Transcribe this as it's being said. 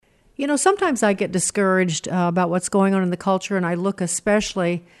Sometimes I get discouraged about what's going on in the culture, and I look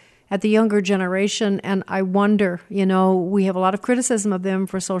especially at the younger generation, and I wonder, we have a lot of criticism of them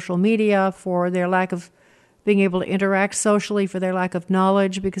for social media, for their lack of being able to interact socially, for their lack of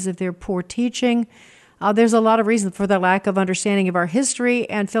knowledge because of their poor teaching. There's a lot of reasons for the lack of understanding of our history,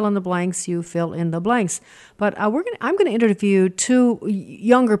 and fill in the blanks, you fill in the blanks. But I'm going to interview two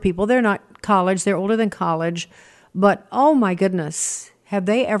younger people. They're not college, they're older than college, but oh my goodness, have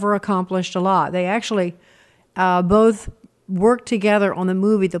they ever accomplished a lot. They actually both worked together on the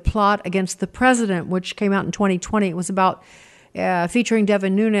movie The Plot Against the President, which came out in 2020. It was about featuring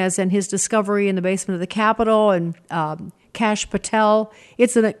Devin Nunes and his discovery in the basement of the Capitol, and Kash Patel.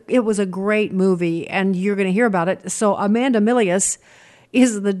 It was a great movie, and you're going to hear about it. So Amanda Milius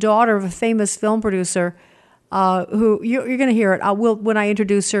is the daughter of a famous film producer who you're going to hear it. When I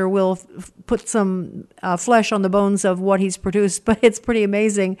introduce her, we'll put some flesh on the bones of what he's produced. But it's pretty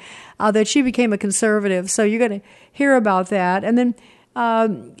amazing that she became a conservative. So you're going to hear about that, and then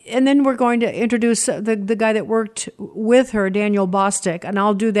we're going to introduce the guy that worked with her, Daniel Bostic, and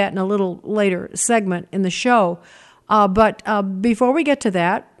I'll do that in a little later segment in the show. But before we get to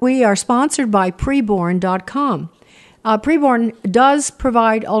that, we are sponsored by Preborn.com. Preborn does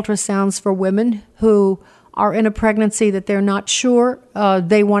provide ultrasounds for women who are in a pregnancy that they're not sure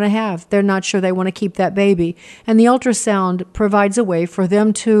they want to have. They're not sure they want to keep that baby. And the ultrasound provides a way for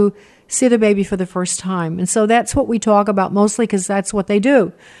them to see the baby for the first time. And so that's what we talk about mostly, because that's what they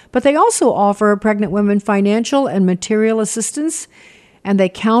do. But they also offer pregnant women financial and material assistance, and they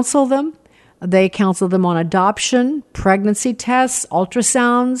counsel them. They counsel them on adoption, pregnancy tests,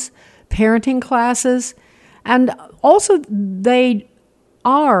 ultrasounds, parenting classes, and also they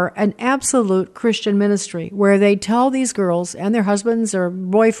are an absolute Christian ministry where they tell these girls and their husbands or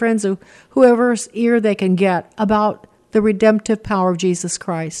boyfriends or whoever's ear they can get about the redemptive power of Jesus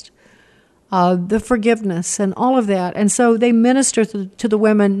Christ, the forgiveness and all of that. And so they minister to the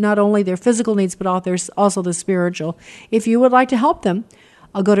women, not only their physical needs, but also the spiritual. If you would like to help them,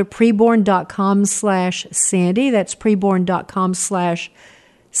 I'll go to preborn.com/Sandy. That's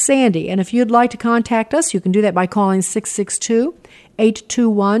preborn.com/Sandy. And if you'd like to contact us, you can do that by calling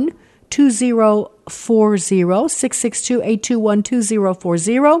 662-821-2040,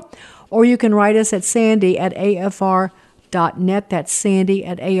 662-821-2040, or you can write us at sandy@afr.net. That's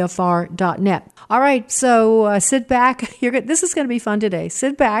sandy@afr.net. All right, so sit back. This is going to be fun today.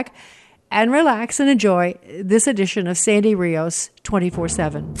 Sit back and relax and enjoy this edition of Sandy Rios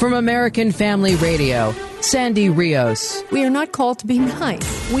 24/7. From American Family Radio, Sandy Rios. We are not called to be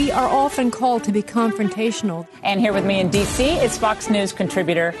nice. We are often called to be confrontational. And here with me in D.C. is Fox News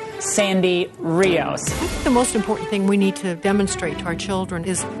contributor Sandy Rios. I think the most important thing we need to demonstrate to our children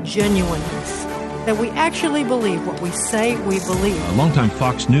is genuineness. That we actually believe what we say we believe. Longtime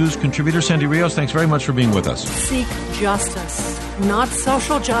Fox News contributor Sandy Rios, thanks very much for being with us. Seek justice. Not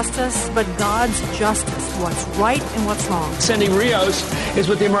social justice, but God's justice. What's right and what's wrong. Sandy Rios is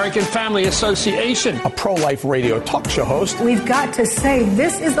with the American Family Association, a pro-life radio talk show host. We've got to say,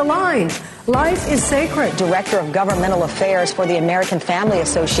 this is the line. Life is sacred. Director of Governmental Affairs for the American Family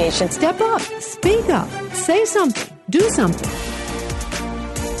Association. Step up. Speak up. Say something. Do something.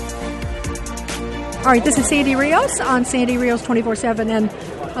 All right, this is Sandy Rios on Sandy Rios 24/7, and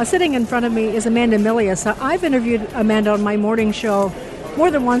sitting in front of me is Amanda Milius. I've interviewed Amanda on my morning show more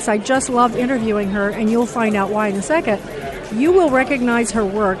than once. I just love interviewing her, and you'll find out why in a second. You will recognize her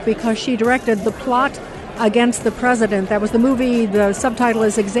work because she directed The Plot Against the President. That was the movie. The subtitle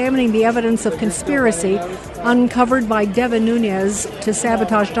is Examining the Evidence of Conspiracy Uncovered by Devin Nunes to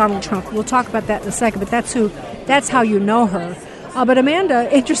Sabotage Donald Trump. We'll talk about that in a second, but that's how you know her. But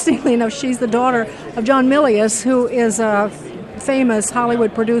Amanda, interestingly enough, she's the daughter of John Milius, who is a famous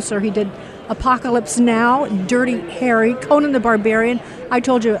Hollywood producer. He did Apocalypse Now, Dirty Harry, Conan the Barbarian. I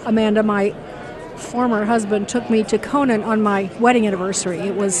told you, Amanda, my former husband took me to Conan on my wedding anniversary.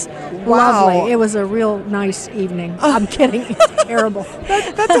 It was lovely. It was a real nice evening. I'm kidding. It's terrible.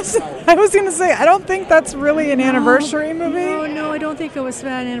 I was going to say, I don't think that's really an anniversary movie. No, I don't think it was an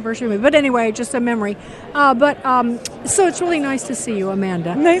anniversary movie. But anyway, just a memory. So it's really nice to see you,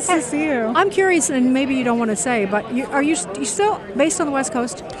 Amanda. Nice to see you. I'm curious, and maybe you don't want to say, but are you still based on the West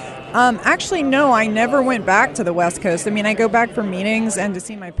Coast? Actually, no, I never went back to the West Coast. I mean, I go back for meetings and to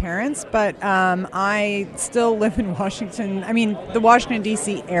see my parents, but I still live in the Washington,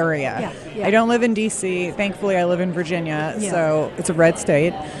 D.C. area. Yeah. I don't live in D.C. Thankfully, I live in Virginia, so it's a red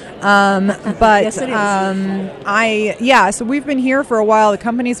state. But Yes, it is. so we've been here for a while. The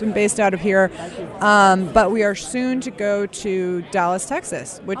company's been based out of here, but we are soon to go to Dallas,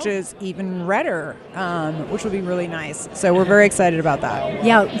 Texas, which is even redder, which will be really nice. So we're very excited about that.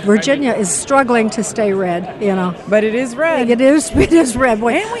 Yeah, Virginia is struggling to stay red, But it is red. It is red.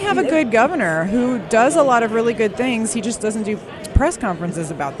 Boy. And we have a good governor who does a lot of really good things. He just doesn't do press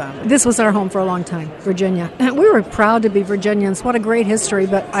conferences about them. This was our home for a long time, Virginia. We were proud to be Virginians. What a great history,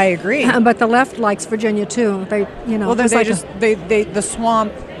 but I agree. But the left likes Virginia too. The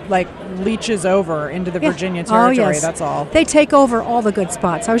swamp leaches over into the Virginia territory. Oh, yes. That's all. They take over all the good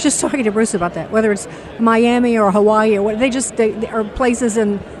spots. I was just talking to Bruce about that. Whether it's Miami or Hawaii or what, they are places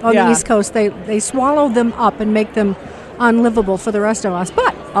on the East Coast. They swallow them up and make them unlivable for the rest of us.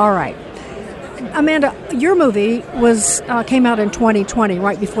 But all right. Amanda, your movie came out in 2020,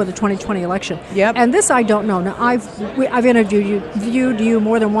 right before the 2020 election. Yep. And this I don't know. Now I've interviewed you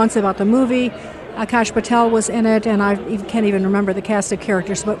more than once about the movie. Akash Patel was in it, and I can't even remember the cast of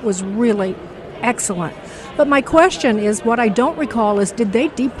characters, but it was really excellent. But my question is, what I don't recall is, did they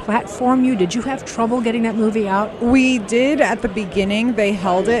deplatform you? Did you have trouble getting that movie out? We did at the beginning. They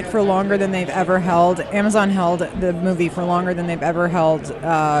held it for longer than they've ever held. Amazon held the movie for longer than they've ever held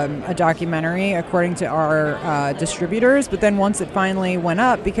a documentary, according to our distributors. But then once it finally went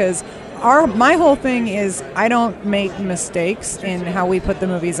up, because my whole thing is I don't make mistakes in how we put the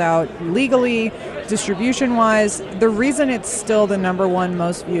movies out legally, distribution-wise. The reason it's still the number one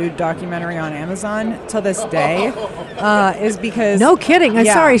most viewed documentary on Amazon to this day is because... No kidding. I'm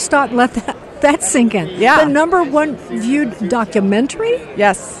sorry. Stop. Let that sink in. Yeah. The number one viewed documentary?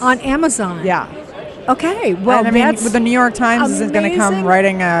 Yes. On Amazon? Yeah. Okay, well, and that's the New York Times isn't going to come amazing.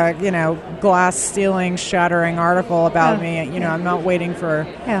 writing a glass stealing, shattering article about me. I'm not waiting for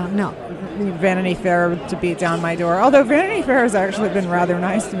Vanity Fair to beat down my door. Although Vanity Fair has actually been rather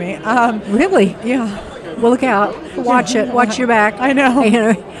nice to me. Really? Yeah. Well, look out! Watch it. Watch your back. I know.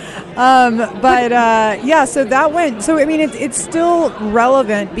 So that went. So it's still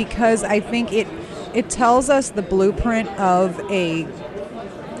relevant because I think it tells us the blueprint of a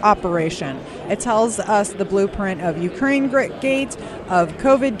operation. It tells us the blueprint of Ukraine Gate, of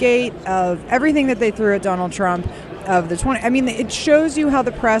COVID Gate, of everything that they threw at Donald Trump, of the 20. It shows you how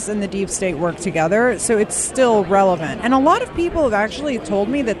the press and the deep state work together, so it's still relevant. And a lot of people have actually told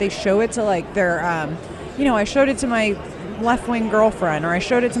me that they show it to their, I showed it to my left-wing girlfriend, or I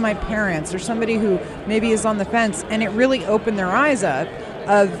showed it to my parents, or somebody who maybe is on the fence, and it really opened their eyes up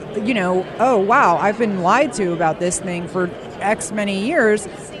of, oh, wow, I've been lied to about this thing for X many years.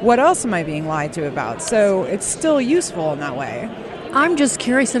 What else am I being lied to about? So it's still useful in that way. I'm just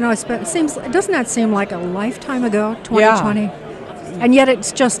curious to know. Doesn't that seem like a lifetime ago, 2020? Yeah. And yet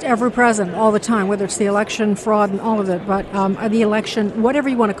it's just ever present all the time, whether it's the election, fraud, and all of it. But the election, whatever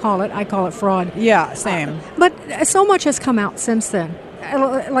you want to call it, I call it fraud. Yeah, same. But so much has come out since then.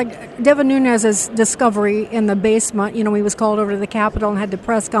 Like Devin Nunes's discovery in the basement, he was called over to the Capitol and had the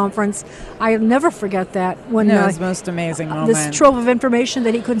press conference. I'll never forget that. It was the most amazing moment. This trove of information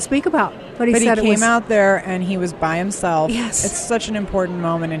that he couldn't speak about. But he came out there and he was by himself. Yes. It's such an important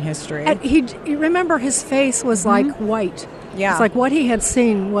moment in history. And you remember his face was like white. Yeah. It's like what he had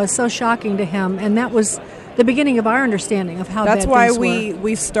seen was so shocking to him, and that was the beginning of our understanding of how that's bad why things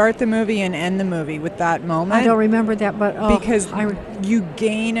we start the movie and end the movie with that moment. I don't remember that, but because you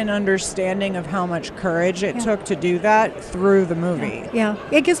gain an understanding of how much courage it took to do that through the movie. Yeah,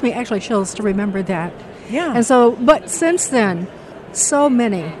 it gives me actually chills to remember that. Yeah. And so, but since then, so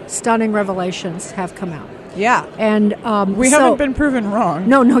many stunning revelations have come out. Yeah. And we haven't been proven wrong.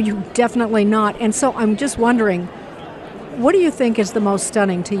 No, you definitely not. And so I'm just wondering, what do you think is the most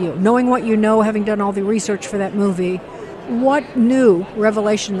stunning to you? Knowing what you know, having done all the research for that movie, what new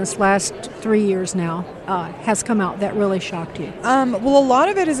revelation this last 3 years now has come out that really shocked you? Well, a lot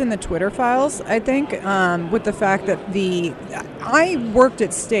of it is in the Twitter files, I think, with the fact that I worked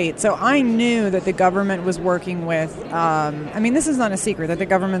at State, so I knew that the government was working with, this is not a secret, that the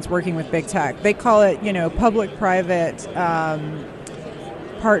government's working with big tech. They call it, public-private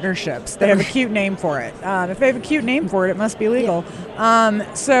partnerships. They have a cute name for it. If they have a cute name for it, it must be legal.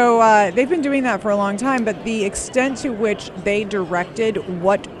 Yeah. So they've been doing that for a long time, but the extent to which they directed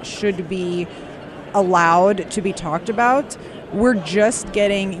what should be allowed to be talked about, we're just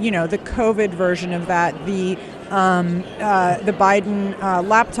getting, the COVID version of that, the Biden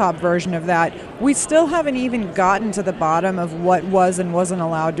laptop version of that. We still haven't even gotten to the bottom of what was and wasn't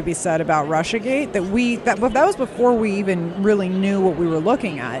allowed to be said about Russiagate. That was before we even really knew what we were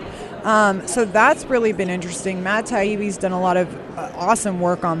looking at. So that's really been interesting. Matt Taibbi's done a lot of awesome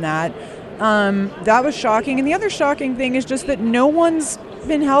work on that. That was shocking. And the other shocking thing is just that no one's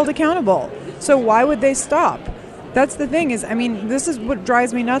been held accountable. So why would they stop? That's the thing is, I mean, this is what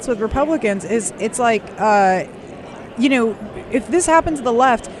drives me nuts with Republicans is it's like, if this happened to the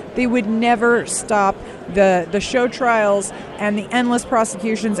left, they would never stop the show trials and the endless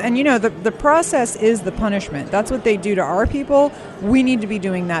prosecutions. And, the process is the punishment. That's what they do to our people. We need to be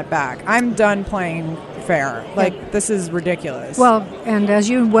doing that back. I'm done playing fair. This is ridiculous. Well, and as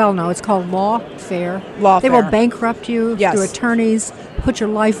you well know, it's called lawfare. Lawfare. They will bankrupt you through attorneys, put your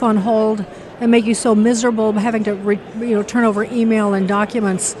life on hold, and make you so miserable having to turn over email and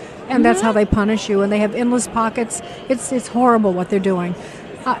documents, and that's how they punish you. And they have endless pockets. It's horrible what they're doing.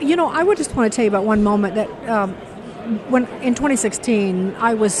 I would just want to tell you about one moment that when in 2016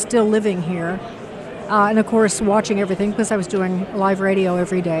 I was still living here, and of course watching everything because I was doing live radio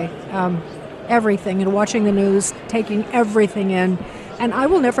every day, everything, and watching the news, taking everything in. And I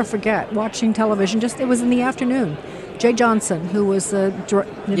will never forget watching television. It was in the afternoon. Jay Johnson, who was the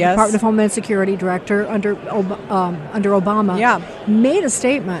Department of Homeland Security director under Obama, made a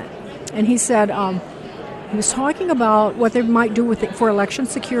statement, and he said he was talking about what they might do for election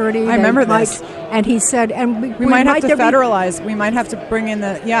security. I remember this, and he said, and we might have to federalize. We might have to bring in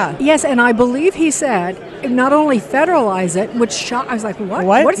Yes, and I believe he said not only federalize it, which shocked. I was like, what?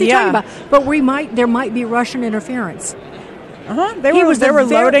 What is he talking about? But there might be Russian interference. They were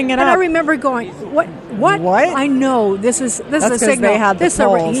loading it up. And I remember going, what? I know this is a signal. They had the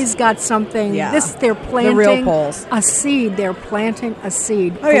polls. He's got something. Yeah. They're planting the real polls. A seed. They're planting a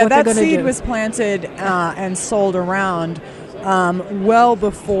seed. Oh yeah, that seed was planted and sold around well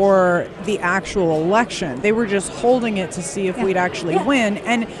before the actual election. They were just holding it to see if we'd actually win.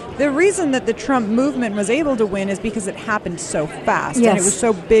 And the reason that the Trump movement was able to win is because it happened so fast. Yes. And it was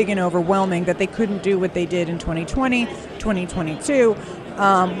so big and overwhelming that they couldn't do what they did in 2020, 2022,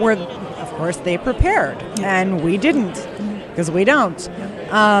 where, of course, they prepared. And we didn't, because we don't.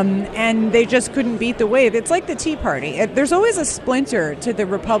 And they just couldn't beat the wave. It's like the Tea Party. There's always a splinter to the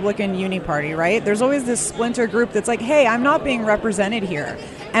Republican Uni Party, right? There's always this splinter group that's like, hey, I'm not being represented here.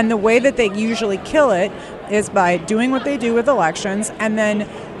 And the way that they usually kill it is by doing what they do with elections and then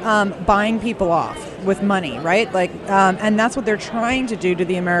buying people off with money, right? And that's what they're trying to do to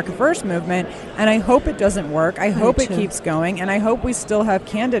the America First movement. And I hope it doesn't work. I hope it keeps going. And I hope we still have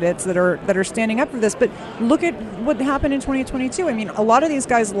candidates that are standing up for this. But look at what happened in 2022. I mean, a lot of these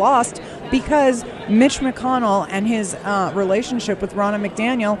guys lost because Mitch McConnell and his relationship with Ronna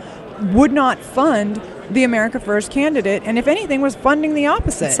McDaniel would not fund the America First candidate, and if anything, was funding the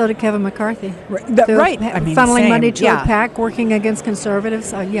opposite. So did Kevin McCarthy. Right. Funneling money to a PAC, working against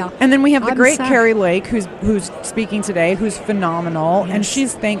conservatives. And then we have the great Carrie Lake, who's speaking today, who's phenomenal, and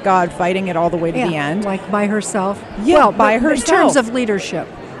she's, thank God, fighting it all the way to the end. Like by herself. Yeah, by herself. In terms of leadership.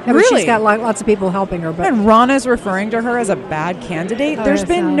 Really? She's got lots of people helping her. But and Ronna's referring to her as a bad candidate. There's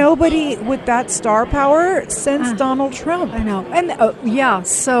been nobody with that star power since Donald Trump. I know. And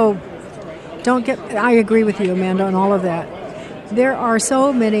so I agree with you, Amanda, on all of that. There are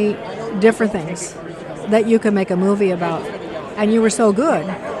so many different things that you can make a movie about, and you were so good.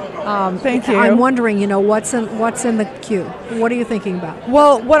 Thank you. I'm wondering, what's in the queue? What are you thinking about?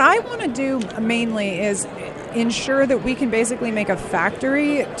 Well, what I want to do mainly is ensure that we can basically make a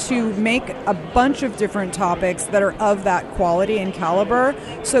factory to make a bunch of different topics that are of that quality and caliber.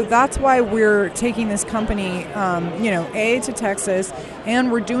 So that's why we're taking this company, to Texas,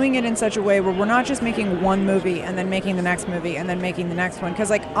 and we're doing it in such a way where we're not just making one movie and then making the next movie and then making the next one. Because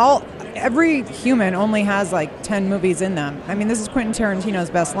every human only has 10 movies in them. I mean, this is Quentin Tarantino's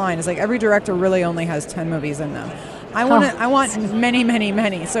best line. It's every director really only has 10 movies in them. I want many, many,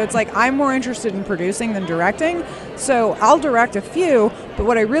 many. So it's I'm more interested in producing than directing. So I'll direct a few, but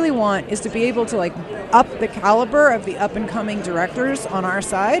what I really want is to be able to up the caliber of the up and coming directors on our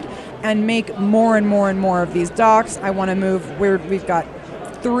side and make more and more and more of these docs. I want to move we've got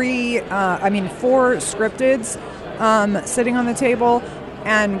 4 scripteds sitting on the table,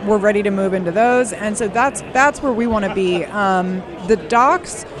 and we're ready to move into those. And so that's where we want to be. The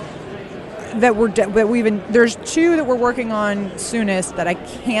docs there's 2 that we're working on soonest that I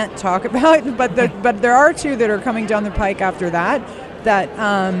can't talk about, but there are 2 that are coming down the pike after that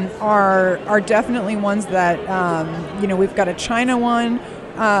are definitely ones that we've got a China one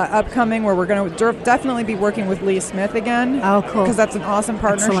upcoming where we're going to definitely be working with Lee Smith again. Oh, cool! Because that's an awesome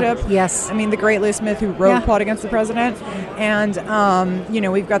partnership. Excellent. Yes, I mean the great Lee Smith who wrote Plot Against the President, and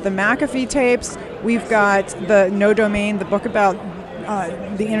we've got the McAfee tapes, we've got the No Domain, the book about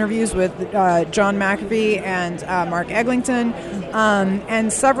the interviews with John McAfee and Mark Eglinton,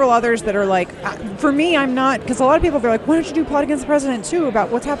 and several others that are for me, I'm not, because a lot of people are why don't you do Plot Against the President too about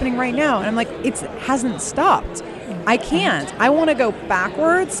what's happening right now? And I'm it hasn't stopped. I can't. I want to go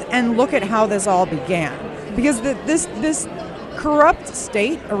backwards and look at how this all began. Because this corrupt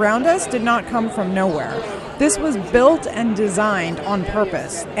state around us did not come from nowhere. This was built and designed on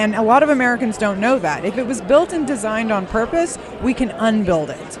purpose. And a lot of Americans don't know that. If it was built and designed on purpose, we can unbuild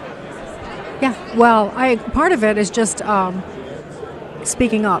it. Yeah, well, part of it is just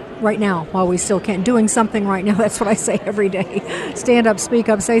speaking up right now while we still can. Doing something right now, that's what I say every day. Stand up, speak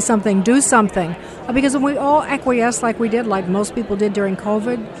up, say something, do something. Because when we all acquiesce like we did, like most people did during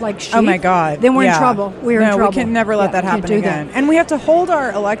COVID, like sheep, oh my God, then we're in trouble. We're in trouble. We can never let that happen again. And we have to hold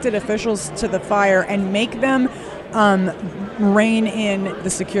our elected officials to the fire and make them rein in the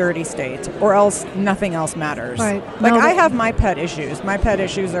security state, or else nothing else matters. Right. Like, I have my pet issues. My pet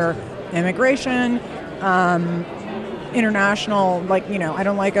issues are immigration, international, I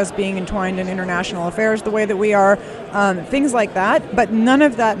don't like us being entwined in international affairs the way that we are, things like that. But none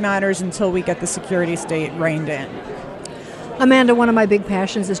of that matters until we get the security state reined in. Amanda, one of my big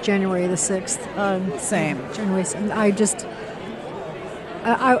passions is January the 6th. Same. January 6th.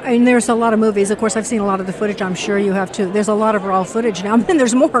 And there's a lot of movies. Of course, I've seen a lot of the footage. I'm sure you have too. There's a lot of raw footage now. And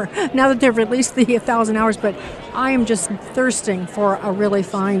there's more now that they've released the 1,000 hours. But I am just thirsting for a really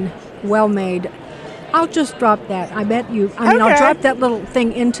fine, well-made. I'll just drop that. I bet you. I'll drop that little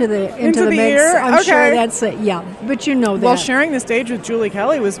thing into the mix. Ear? I'm sure that's it. Yeah, but you know that. Well, sharing the stage with Julie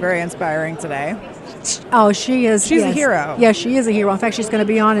Kelly was very inspiring today. Oh, she is. She's a hero. Yeah, she is a hero. In fact, she's going to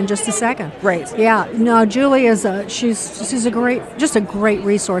be on in just a second. Right. Yeah. No, Julie is she's a great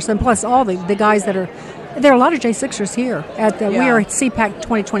resource, and plus all the guys that are. There are a lot of J-6ers here we are at CPAC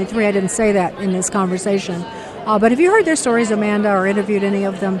 2023. I didn't say that in this conversation. But have you heard their stories, Amanda, or interviewed any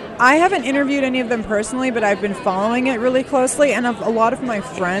of them? I haven't interviewed any of them personally, but I've been following it really closely, and a lot of my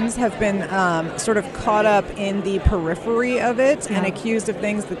friends have been sort of caught up in the periphery of it and accused of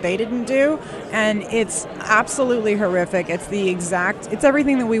things that they didn't do, and it's absolutely horrific. It's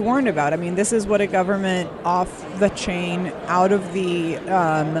everything that we warned about. I mean, this is what a government off the chain, out of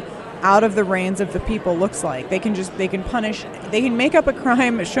the reins of the people looks like. They can punish, they can make up a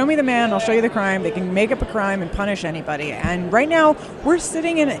crime, show me the man, I'll show you the crime. They can make up a crime and punish anybody. And right now, we're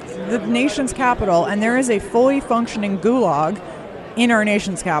sitting in the nation's capital, and there is a fully functioning gulag in our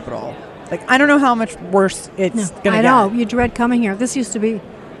nation's capital. Like, I don't know how much worse it's going to get. I know, you dread coming here.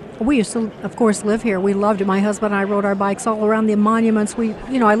 We used to, of course, live here. We loved it. My husband and I rode our bikes all around the monuments.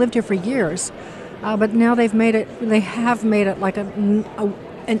 I lived here for years. But now they have made it like an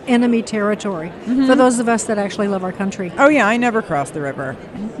enemy territory for those of us that actually love our country. Oh, yeah, I never crossed the river.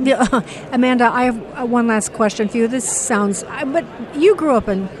 Yeah, Amanda, I have one last question for you. This sounds, but you grew up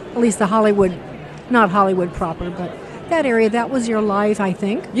in at least the Hollywood, not Hollywood proper, but that area. That was your life, I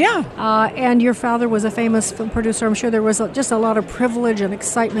think. Yeah. And your father was a famous film producer. I'm sure there was just a lot of privilege and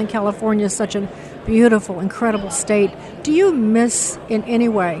excitement. California is such a beautiful, incredible state. Do you miss in any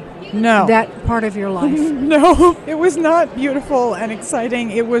way that part of your life? No, it was not beautiful and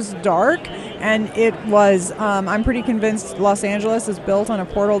exciting. It was dark, and it was, I'm pretty convinced Los Angeles is built on a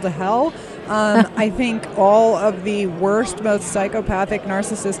portal to hell. I think all of the worst, most psychopathic,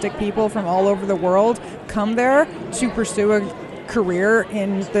 narcissistic people from all over the world come there to pursue a career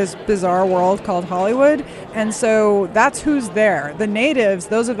in this bizarre world called Hollywood. And so that's who's there. The natives,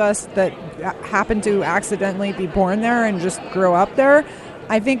 those of us that happen to accidentally be born there and just grow up there,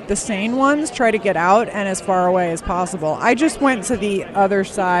 I think the sane ones try to get out and as far away as possible. I just went to the other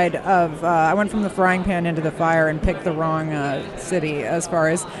side of, I went from the frying pan into the fire and picked the wrong city as far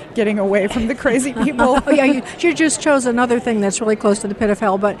as getting away from the crazy people. Oh, yeah, you just chose another thing that's really close to the pit of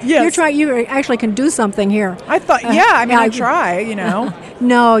hell, but yes. You actually can do something here. I thought, I try,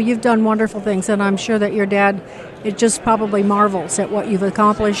 No, you've done wonderful things, and I'm sure that your dad, it just probably marvels at what you've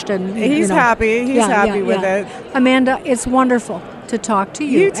accomplished. And he's happy. He's happy with it. Amanda, it's wonderful to talk to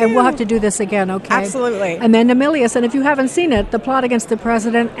you. too. And we'll have to do this again, okay? Absolutely. Amanda Milius, and if you haven't seen it, The Plot Against the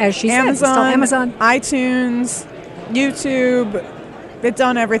President, as she said, it's still Amazon, iTunes, YouTube. It's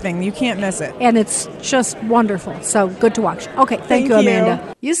on everything. You can't miss it. And it's just wonderful. So good to watch. Okay, thank you,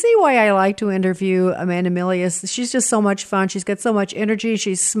 Amanda. You see why I like to interview Amanda Milius. She's just so much fun. She's got so much energy.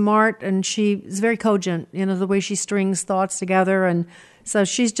 She's smart, and she's very cogent, the way she strings thoughts together. And so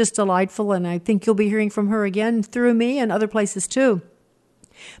she's just delightful, and I think you'll be hearing from her again through me and other places too.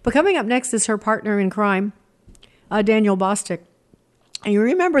 But coming up next is her partner in crime, Daniel Bostic. And you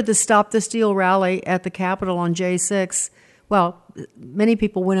remember the Stop the Steal rally at the Capitol on J-6? Well, many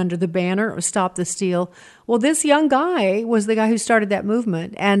people went under the banner of Stop the Steal. Well, this young guy was the guy who started that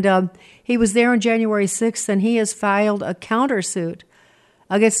movement, and he was there on January 6th, and he has filed a countersuit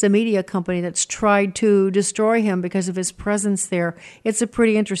against a media company that's tried to destroy him because of his presence there. It's a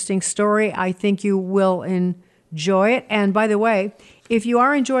pretty interesting story. I think you will enjoy it. And by the way, if you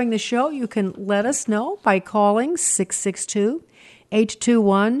are enjoying the show, you can let us know by calling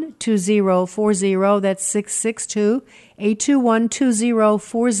 662-821-2040. That's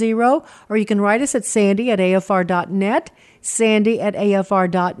 662-821-2040. Or you can write us at sandy@afr.net.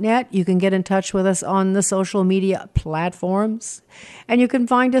 sandy@afr.net. You can get in touch with us on the social media platforms. And you can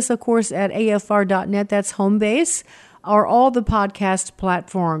find us, of course, at afr.net. That's home base, or all the podcast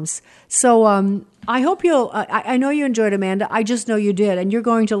platforms. So I hope I know you enjoyed, Amanda. I just know you did. And you're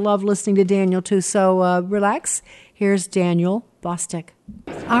going to love listening to Daniel, too. So relax. Here's Daniel Bostic.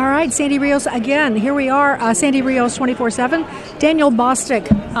 All right, Sandy Rios, again, here we are, Sandy Rios 24/7. Daniel Bostic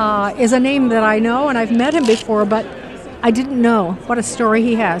is a name that I know, and I've met him before, but I didn't know what a story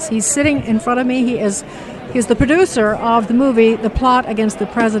he has. He's sitting in front of me. He's the producer of the movie The Plot Against the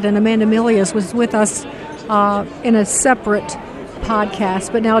President. Amanda Milius was with us in a separate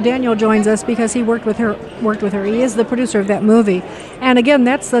podcast, but now Daniel joins us because he worked with her. He is the producer of that movie, and again,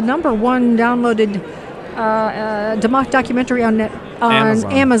 that's the number one downloaded documentary on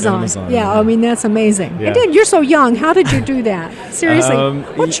Amazon. Yeah, I mean, that's amazing. Yeah. And Dan, you're so young. How did you do that? Seriously,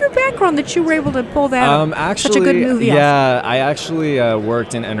 what's your background that you were able to pull that such a good movie off? I actually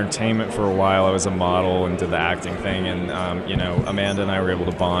worked in entertainment for a while. I was a model and did the acting thing, and Amanda and I were able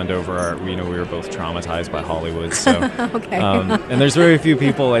to bond over we were both traumatized by Hollywood. So, okay. And there's very few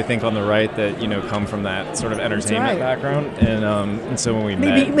people, I think, on the right that come from that sort of entertainment background, and so when we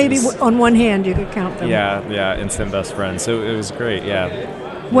met, maybe on one hand you could count them. Yeah, instant best friends. So it was great. Yeah.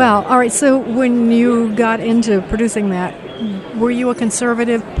 Well, all right. So when you got into producing that, were you a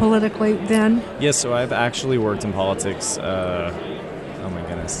conservative politically then? Yes. So I've actually worked in politics. Oh my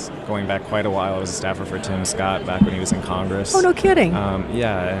goodness, going back quite a while. I was a staffer for Tim Scott back when he was in Congress. Oh, no kidding.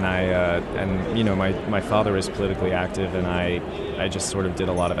 Yeah, and my father was politically active, and I just sort of did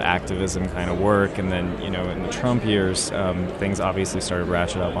a lot of activism kind of work. And then in the Trump years, things obviously started to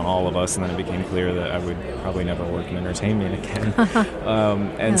ratchet up on all of us, and then it became clear that I would probably never work in entertainment again.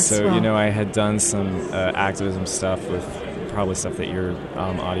 I had done some activism stuff with probably stuff that your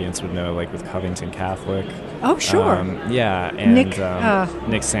audience would know, like with Covington Catholic. Oh, sure. And Nick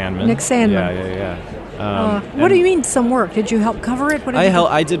Sandman. Nick Sandman. Yeah. What do you mean some work? Did you help cover it?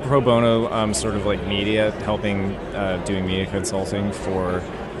 I did pro bono, sort of like media, helping doing media consulting for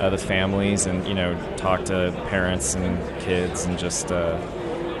the families, and talk to parents and kids, and just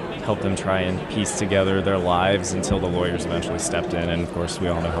help them try and piece together their lives until the lawyers eventually stepped in, and of course we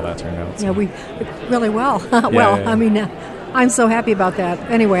all know how that turned out. So. Yeah, we really well. I mean, I'm so happy about that.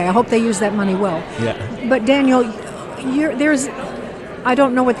 Anyway, I hope they use that money well. Yeah. But Daniel, I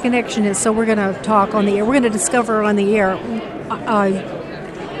don't know what the connection is, so we're going to talk on the air. We're going to discover on the air.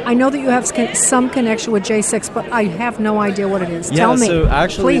 I know that you have some connection with J-6, but I have no idea what it is. Tell me. So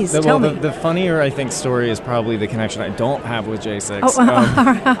actually, please, tell me. The funnier, I think, story is probably the connection I don't have with J-6.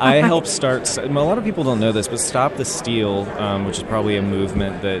 I helped start, a lot of people don't know this, but Stop the Steal, which is probably a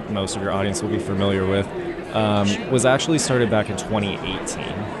movement that most of your audience will be familiar with, was actually started back in 2018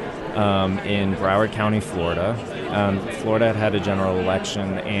 in Broward County, Florida. Florida had a general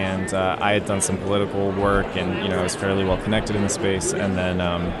election, and I had done some political work, and I was fairly well connected in the space. And then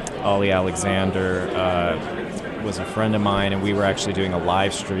Ollie Alexander was a friend of mine, and we were actually doing a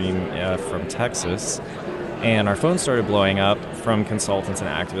live stream from Texas. And our phone started blowing up from consultants and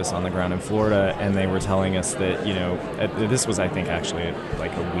activists on the ground in Florida, and they were telling us that, this was, I think, actually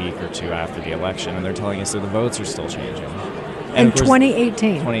like a week or two after the election, and they're telling us that the votes are still changing. In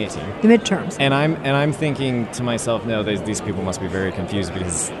 2018. 2018. The midterms. And I'm thinking to myself, no, these people must be very confused,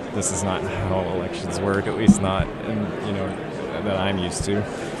 because this is not how elections work, at least not, that I'm used to.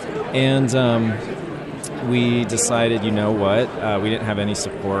 And we decided, we didn't have any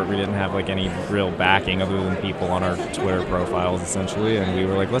support. We didn't have any real backing other than people on our Twitter profiles, essentially. And we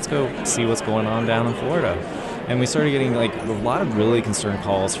were like, let's go see what's going on down in Florida. And we started getting a lot of really concerned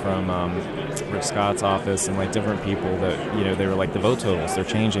calls from Rick Scott's office and different people that they were like, the vote totals, they're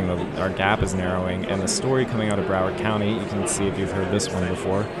changing, our gap is narrowing. And the story coming out of Broward County, you can see if you've heard this one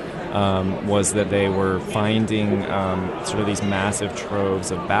before, was that they were finding sort of these massive troves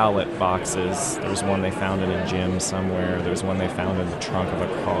of ballot boxes. There was one they found in a gym somewhere. There was one they found in the trunk of a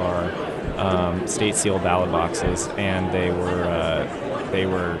car, state sealed ballot boxes, and they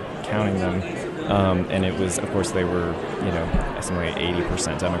were counting them. And it was, of course, they were, something like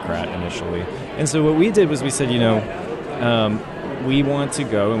 80% Democrat initially. And so what we did was we said, we want to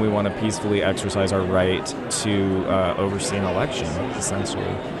go and we want to peacefully exercise our right to oversee an election, essentially.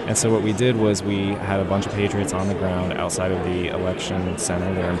 And so what we did was we had a bunch of patriots on the ground outside of the election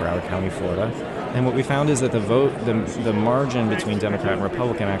center there in Broward County, Florida. And what we found is that the margin between Democrat and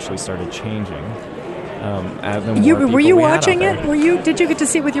Republican actually started changing. Were you watching it? Did you get to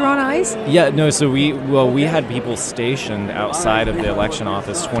see it with your own eyes? Yeah, no. So we had people stationed outside of the election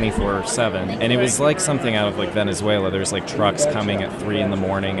office 24/7, and it was like something out of like Venezuela. There's like trucks coming at 3 a.m.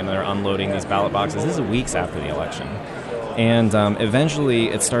 and they're unloading these ballot boxes. This is weeks after the election, and eventually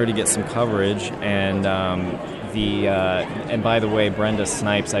it started to get some coverage. And and by the way, Brenda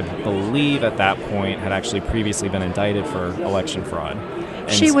Snipes, I believe at that point, had actually previously been indicted for election fraud.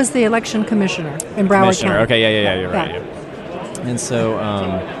 And she was the election commissioner in Broward County. Okay, yeah, you're right. Yeah. And so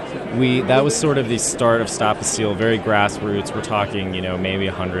that was sort of the start of Stop the Steal, very grassroots. We're talking, maybe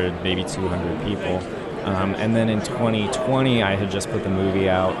 100, maybe 200 people. And then in 2020, I had just put the movie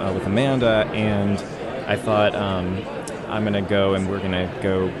out with Amanda, and I thought I'm going to go and we're going to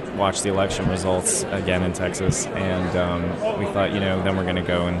go watch the election results again in Texas. And we thought, then we're going to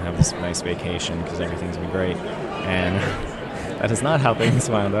go and have this nice vacation because everything's going to be great. And that is not how things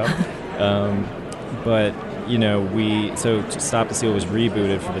wound up. But, so Stop the Steal was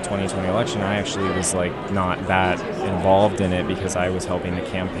rebooted for the 2020 election. I actually was not that involved in it because I was helping the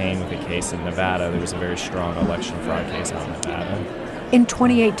campaign with a case in Nevada. There was a very strong election fraud case out in Nevada. In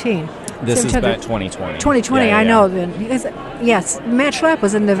 2018? This is back 2020. 2020, yeah. I know then. Because, yes, Matt Schlapp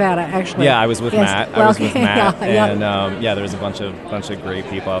was in Nevada, actually. Yeah, I was with Matt. And there was a bunch of great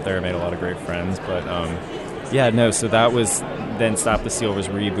people out there. I made a lot of great friends. But, so that was... Then Stop the Steal was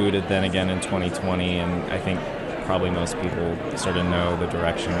rebooted then again in 2020, and I think probably most people sort of know the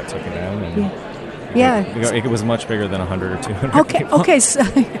direction it took it in. And it was much bigger than 100 or 200 people. Okay. So,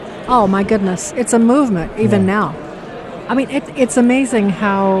 oh, my goodness. It's a movement even now. I mean, it's amazing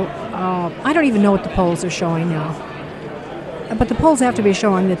how... I don't even know what the polls are showing now. But the polls have to be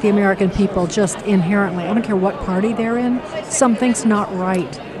showing that the American people just inherently, I don't care what party they're in, something's not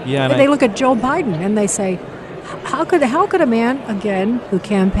right. Yeah, they look at Joe Biden and they say, how could a man, again, who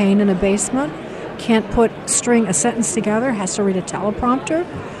campaigned in a basement, can't string a sentence together, has to read a teleprompter,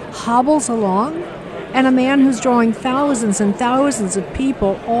 hobbles along, and a man who's drawing thousands and thousands of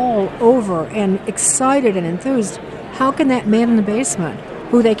people all over and excited and enthused, how can that man in the basement,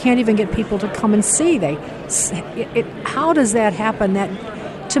 who they can't even get people to come and see, how does that happen?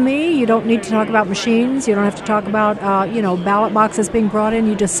 That, to me, you don't need to talk about machines, you don't have to talk about ballot boxes being brought in,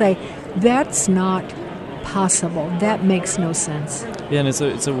 you just say, that's not possible. That makes no sense. Yeah, and it's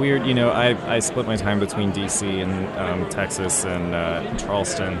a weird, I split my time between D.C. and Texas and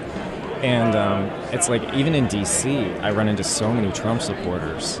Charleston, and it's like even in D.C. I run into so many Trump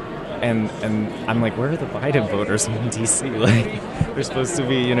supporters, and I'm like, where are the Biden voters in D.C.? They're supposed to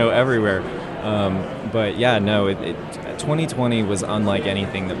be, everywhere. But yeah, no, 2020 was unlike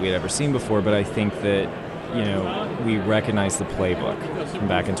anything that we had ever seen before, but I think that we recognized the playbook from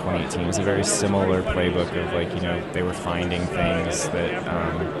back in 2018. It was a very similar playbook of they were finding things that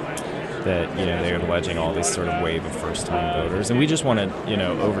they were alleging all this sort of wave of first-time voters, and we just wanted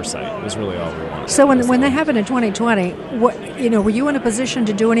oversight. It was really all we wanted. So when that happened in 2020, were you in a position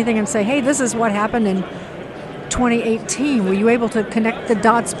to do anything and say, hey, this is what happened in 2018? Were you able to connect the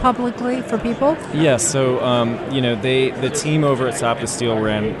dots publicly for people? Yeah, so the team over at Stop the Steal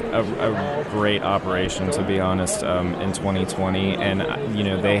ran a great operation, to be honest, in 2020, and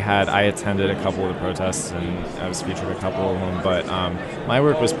I attended a couple of the protests and I was featured in a couple of them, but my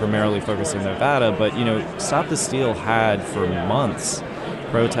work was primarily focused in Nevada. But Stop the Steal had for months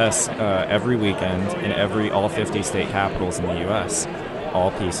protests every weekend in all 50 state capitals in the U.S.,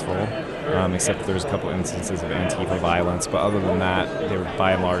 all peaceful. Except there was a couple instances of Antifa violence, but other than that, they were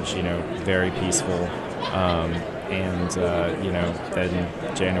by and large, very peaceful. Then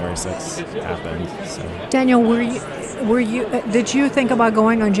January 6th happened. So. Daniel, did you think about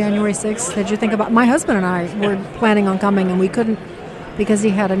going on January 6th? Did you think about? My husband and I were planning on coming, and we couldn't because he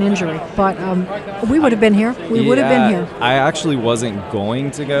had an injury. But we would have been here. We would have been here. I actually wasn't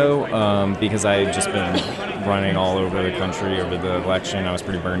going to go because I had just been running all over the country over the election. I was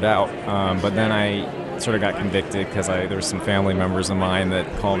pretty burned out. But then I sort of got convicted because there were some family members of mine that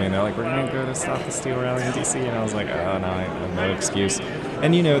called me and they're like, we're going to go to Stop the Steal rally in D.C. And I was like, oh, no, I have no excuse.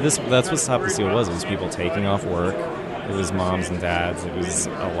 And, that's what Stop the Steal was. It was people taking off work. It was moms and dads. It was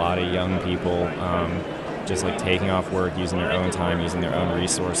a lot of young people just taking off work, using their own time, using their own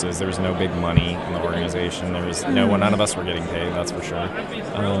resources. There was no big money in the organization. There was none of us were getting paid, that's for sure.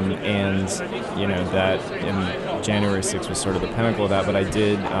 That in January 6th was sort of the pinnacle of that, but I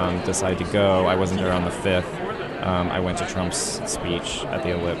did decide to go. I wasn't there on the 5th. I went to Trump's speech at the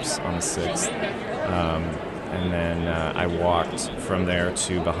Ellipse on the 6th. And then I walked from there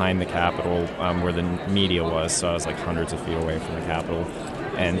to behind the Capitol where the media was, so I was hundreds of feet away from the Capitol.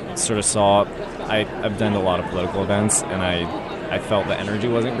 And sort of I've done a lot of political events, and I I felt the energy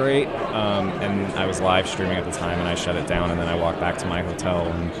wasn't great, and I was live streaming at the time, and I shut it down, and then I walked back to my hotel,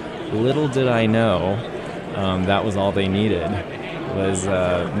 and little did I know that was all they needed, was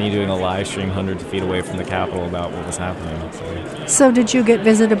me doing a live stream hundreds of feet away from the Capitol about what was happening. So did you get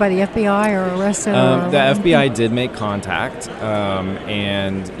visited by the FBI or arrested? The FBI did make contact,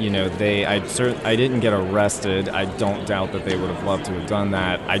 and I didn't get arrested. I don't doubt that they would have loved to have done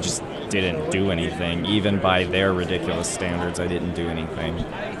that. I just didn't do anything. Even by their ridiculous standards, I didn't do anything.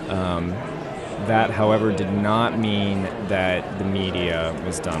 That, however, did not mean that the media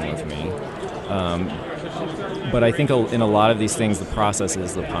was done with me. But I think in a lot of these things, the process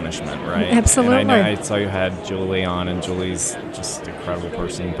is the punishment, right? Absolutely. And I saw you had Julie on, and Julie's just an incredible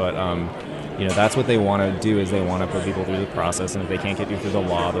person. But, that's what they want to do, is they want to put people through the process. And if they can't get you through the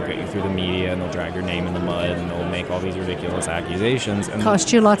law, they'll get you through the media, and they'll drag your name in the mud, and they'll make all these ridiculous accusations. And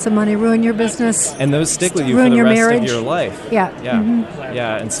cost you lots of money, ruin your business. And those stick with you ruin for the your rest marriage. of your life. Yeah. Yeah. Mm-hmm.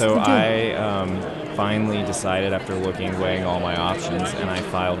 Yeah. And so I finally decided, after weighing all my options, and I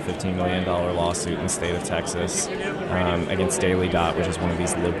filed a $15 million lawsuit in the state of Texas against Daily Dot, which is one of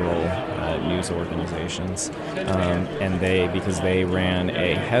these liberal news organizations. And because they ran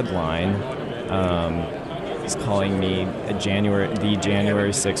a headline is calling me the January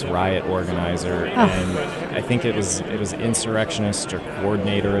 6th riot organizer, and I think it was insurrectionist or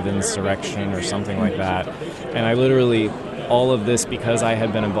coordinator of insurrection or something like that. And I literally, all of this because I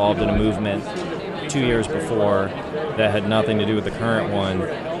had been involved in a movement 2 years before that had nothing to do with the current one,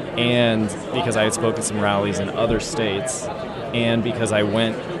 and because I had spoken at some rallies in other states, and because I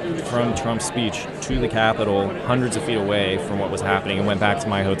went from Trump's speech to the Capitol hundreds of feet away from what was happening and went back to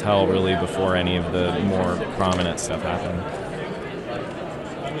my hotel really before any of the more prominent stuff happened.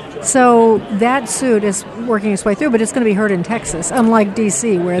 So that suit is working its way through, but it's going to be heard in Texas, unlike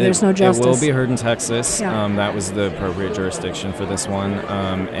D.C., where there's no justice. It will be heard in Texas. Yeah. That was the appropriate jurisdiction for this one.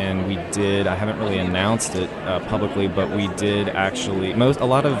 And we did, I haven't really announced it publicly, but we did actually, a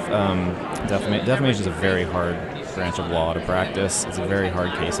lot of defamation is a very hard branch of law to practice. It's a very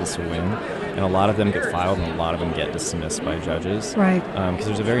hard cases to win. And a lot of them get filed, and a lot of them get dismissed by judges. Right. Because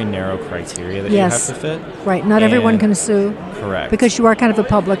there's a very narrow criteria that you have to fit. Right. Not everyone can sue. Correct. Because you are kind of a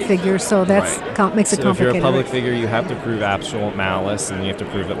public figure, so that's makes it so complicated. If you're a public figure, you have to prove actual malice, and you have to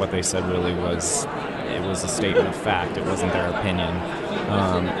prove that what they said really was a statement of fact. It wasn't their opinion.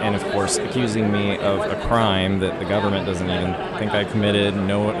 And of course, accusing me of a crime that the government doesn't even think I committed,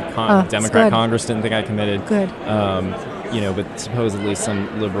 Democrat Congress didn't think I committed. Good. But supposedly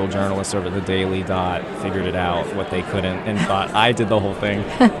some liberal journalists over at the Daily Dot figured it out, what they couldn't, and thought I did the whole thing.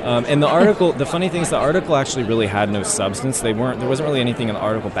 And the article, the funny thing is the article actually really had no substance. There wasn't really anything in the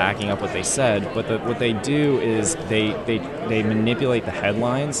article backing up what they said, but what they do is they manipulate the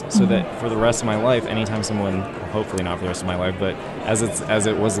headlines so that for the rest of my life, anytime someone, hopefully not for the rest of my life, but as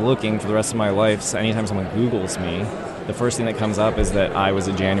it was looking for the rest of my life, so anytime someone Googles me, the first thing that comes up is that I was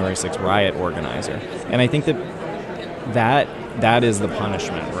a January 6th riot organizer. And I think that is the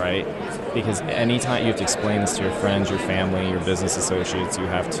punishment, right? Because anytime you have to explain this to your friends, your family, your business associates, you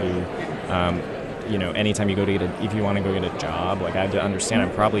have to, anytime you if you want to go get a job, like I have to understand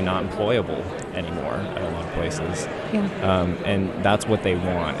I'm probably not employable anymore at a lot of places. Yeah. And that's what they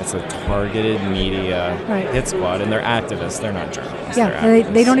want. It's a targeted media hit squad, and they're activists. They're not journalists. Yeah,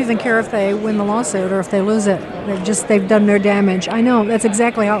 they don't even care if they win the lawsuit or if they lose it. They've done their damage. I know, that's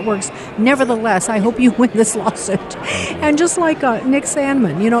exactly how it works. Nevertheless, I hope you win this lawsuit. And just like Nick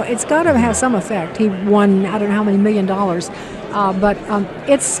Sandmann, it's got to have some effect. He won, I don't know how many $1 million. But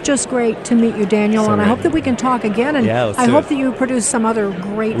it's just great to meet you, Daniel, and I hope that we can talk again. And I hope that you produce some other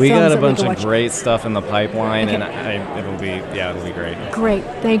great films. We got a that bunch we can of watch. great stuff in the pipeline, and it'll be great. Great.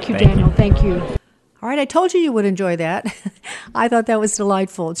 Thank you, Daniel. Thank you. All right, I told you would enjoy that. I thought that was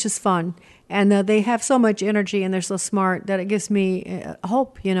delightful. It's just fun. And they have so much energy, and they're so smart that it gives me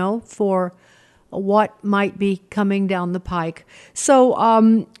hope, for what might be coming down the pike. So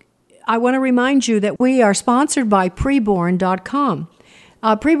I want to remind you that we are sponsored by preborn.com.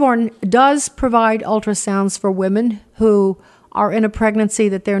 Preborn does provide ultrasounds for women who are in a pregnancy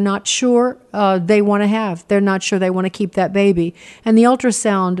that they're not sure they want to have. They're not sure they want to keep that baby. And the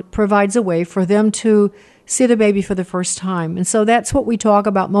ultrasound provides a way for them to see the baby for the first time. And so that's what we talk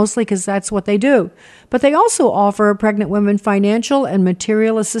about mostly because that's what they do. But they also offer pregnant women financial and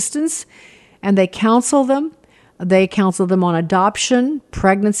material assistance, and they counsel them. They counsel them on adoption,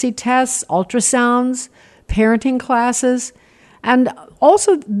 pregnancy tests, ultrasounds, parenting classes, and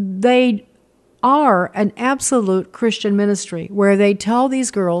also they are an absolute Christian ministry where they tell these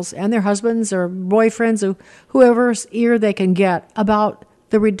girls and their husbands or boyfriends or whoever's ear they can get about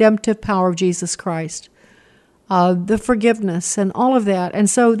the redemptive power of Jesus Christ. the forgiveness and all of that. And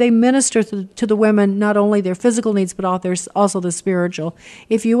so they minister to the women, not only their physical needs, but also the spiritual.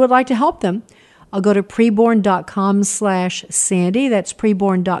 If you would like to help them, I'll go to preborn.com/Sandy. That's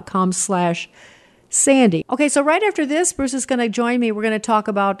preborn.com/Sandy. Okay, so right after this, Bruce is going to join me. We're going to talk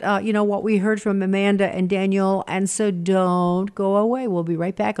about, what we heard from Amanda and Daniel. And so don't go away. We'll be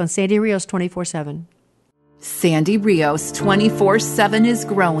right back on Sandy Rios 24/7. Sandy Rios 24/7 is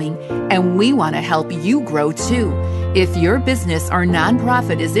growing, and we want to help you grow too. If your business or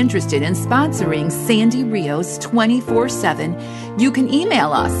nonprofit is interested in sponsoring Sandy Rios 24/7, you can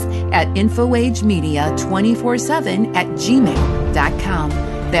email us at infoagemedia247@gmail.com.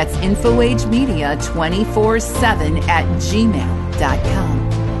 That's infoagemedia247@gmail.com.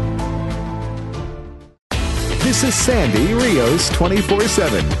 This is Sandy Rios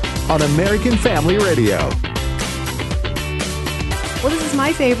 24/7 on American Family Radio. Well, this is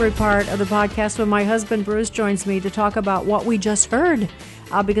my favorite part of the podcast when my husband Bruce joins me to talk about what we just heard,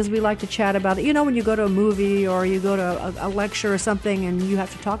 because we like to chat about it. You know, when you go to a movie or you go to a lecture or something and you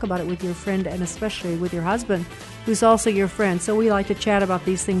have to talk about it with your friend, and especially with your husband, who's also your friend. So we like to chat about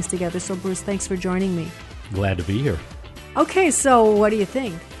these things together. So Bruce, thanks for joining me. Glad to be here. Okay, so what do you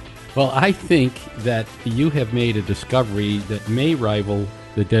think? Well, I think that you have made a discovery that may rival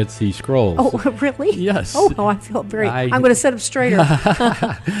the Dead Sea Scrolls. Oh, really? Yes. Oh, I feel I'm going to sit up straighter.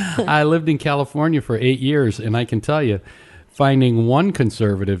 I lived in California for 8 years, and I can tell you, finding one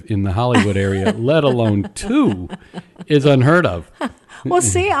conservative in the Hollywood area, let alone two, is unheard of. Well,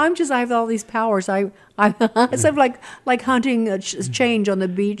 see, I have all these powers. It's like hunting a change on the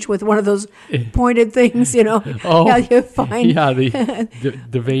beach with one of those pointed things, Oh, yeah, you find. Yeah, the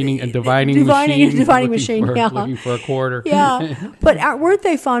divining machine. Looking for a quarter. Yeah, but weren't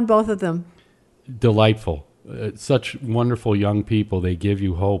they fun, both of them? Delightful. Such wonderful young people. They give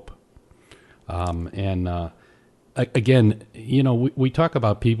you hope. Again, we talk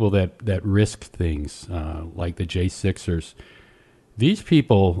about people that risk things, like the J-6ers. These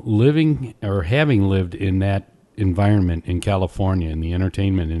people living or having lived in that environment in California in the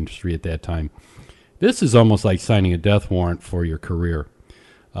entertainment industry at that time, this is almost like signing a death warrant for your career.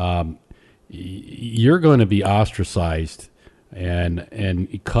 You're going to be ostracized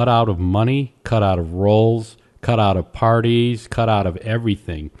and cut out of money, cut out of roles, cut out of parties, cut out of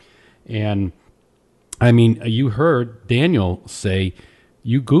everything. And I mean, you heard Daniel say,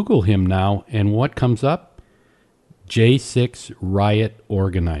 you Google him now, and what comes up? J-6 riot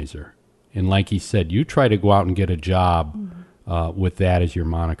organizer. And like he said, you try to go out and get a job with that as your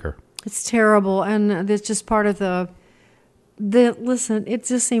moniker. It's terrible, and it's just part of listen, it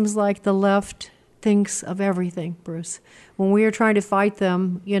just seems like the left thinks of everything, Bruce. When we are trying to fight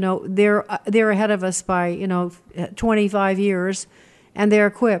them, they're ahead of us by, 25 years, and they're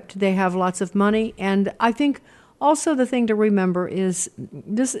equipped. They have lots of money, and I think also the thing to remember is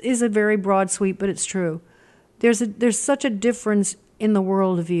this is a very broad sweep, but it's true. There's such a difference in the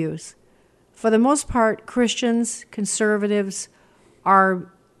worldviews. For the most part, Christians, conservatives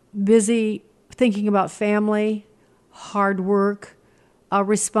are busy thinking about family, hard work,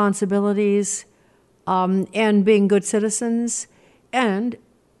 responsibilities, and being good citizens. And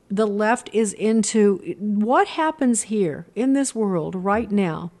the left is into what happens here in this world right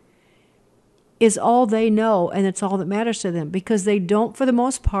now is all they know, and it's all that matters to them, because they don't, for the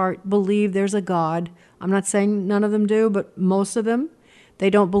most part, believe there's a God. I'm not saying none of them do, but most of them, they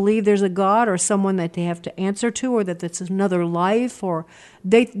don't believe there's a God or someone that they have to answer to, or that it's another life, or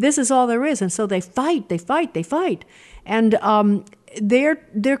this is all there is. And so they fight. And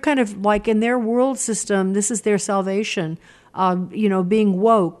they're kind of like, in their world system, this is their salvation, being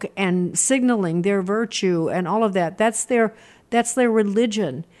woke and signaling their virtue and all of that. That's their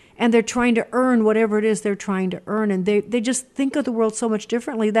religion. And they're trying to earn whatever it is they're trying to earn. And they just think of the world so much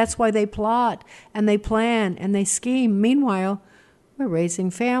differently. That's why they plot and they plan and they scheme. Meanwhile, we're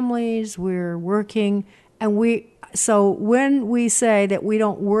raising families, we're working, so when we say that we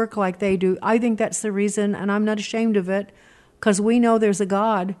don't work like they do, I think that's the reason, and I'm not ashamed of it, because we know there's a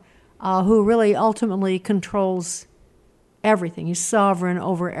God who really ultimately controls everything. He's sovereign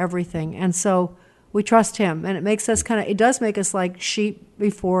over everything. And so we trust him, and it does make us like sheep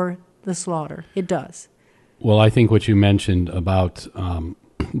before the slaughter. It does. Well, I think what you mentioned about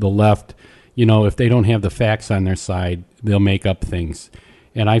the left, if they don't have the facts on their side, they'll make up things.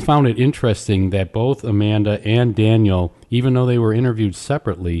 And I found it interesting that both Amanda and Daniel, even though they were interviewed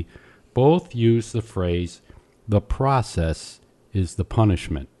separately, both used the phrase, the process is the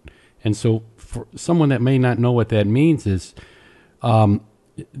punishment. And so for someone that may not know what that means is,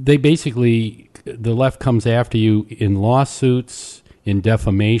 they basically, the left comes after you in lawsuits, in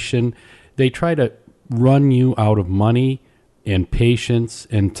defamation. They try to run you out of money and patience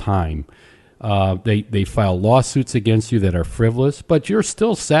and time. They file lawsuits against you that are frivolous, but you're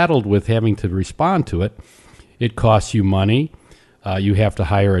still saddled with having to respond to it. It costs you money. You have to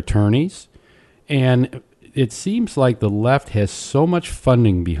hire attorneys. And it seems like the left has so much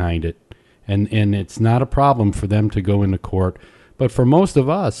funding behind it, and it's not a problem for them to go into court. But for most of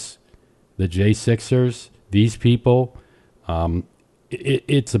us, the J-6ers, these people,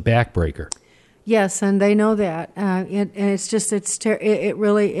 it's a backbreaker. Yes, and they know that. It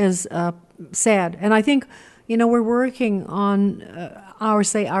really is sad. And I think, we're working on our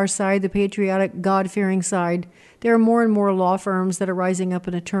side, the patriotic, God-fearing side. There are more and more law firms that are rising up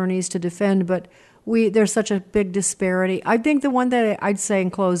and attorneys to defend, but there's such a big disparity. I think the one that I'd say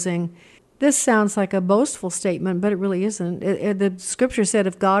in closing, this sounds like a boastful statement, but it really isn't. The scripture said,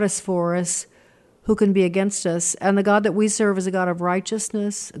 if God is for us, who can be against us? And the God that we serve is a God of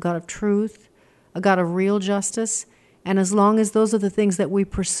righteousness, a God of truth, a God of real justice. And as long as those are the things that we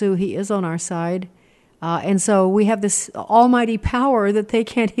pursue, he is on our side. And so we have this almighty power that they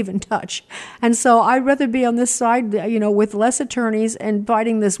can't even touch. And so I'd rather be on this side, with less attorneys and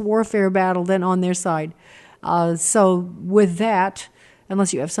fighting this warfare battle than on their side. So with that,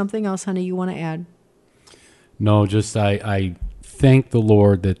 unless you have something else, honey, you want to add? No, just I thank the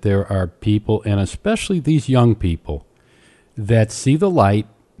Lord that there are people, and especially these young people, that see the light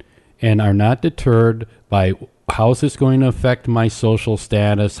and are not deterred by how's this going to affect my social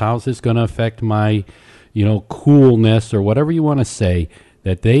status, how's this going to affect my, coolness or whatever you want to say,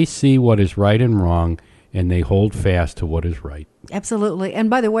 that they see what is right and wrong and they hold fast to what is right. Absolutely. And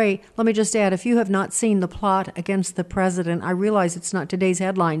by the way, let me just add, if you have not seen the plot against the president, I realize it's not today's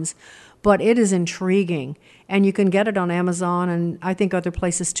headlines, but it is intriguing. And you can get it on Amazon and I think other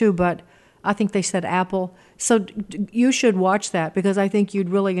places too, but I think they said Apple. So you should watch that because I think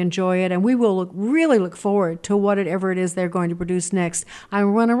you'd really enjoy it. And we will really look forward to whatever it is they're going to produce next. I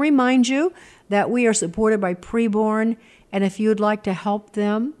want to remind you that we are supported by Preborn. And if you'd like to help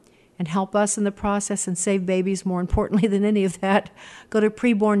them and help us in the process and save babies more importantly than any of that, go to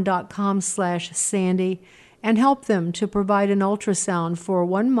preborn.com/Sandy and help them to provide an ultrasound for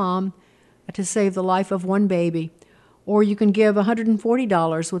one mom to save the life of one baby. Or you can give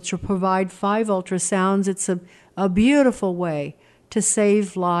 $140, which will provide 5 ultrasounds. It's a beautiful way to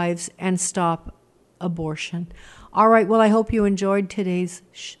save lives and stop abortion. All right, well, I hope you enjoyed today's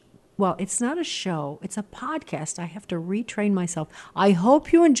well, it's not a show. It's a podcast. I have to retrain myself. I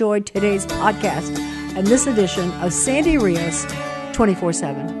hope you enjoyed today's podcast and this edition of Sandy Rios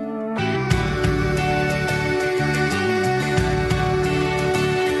 24/7.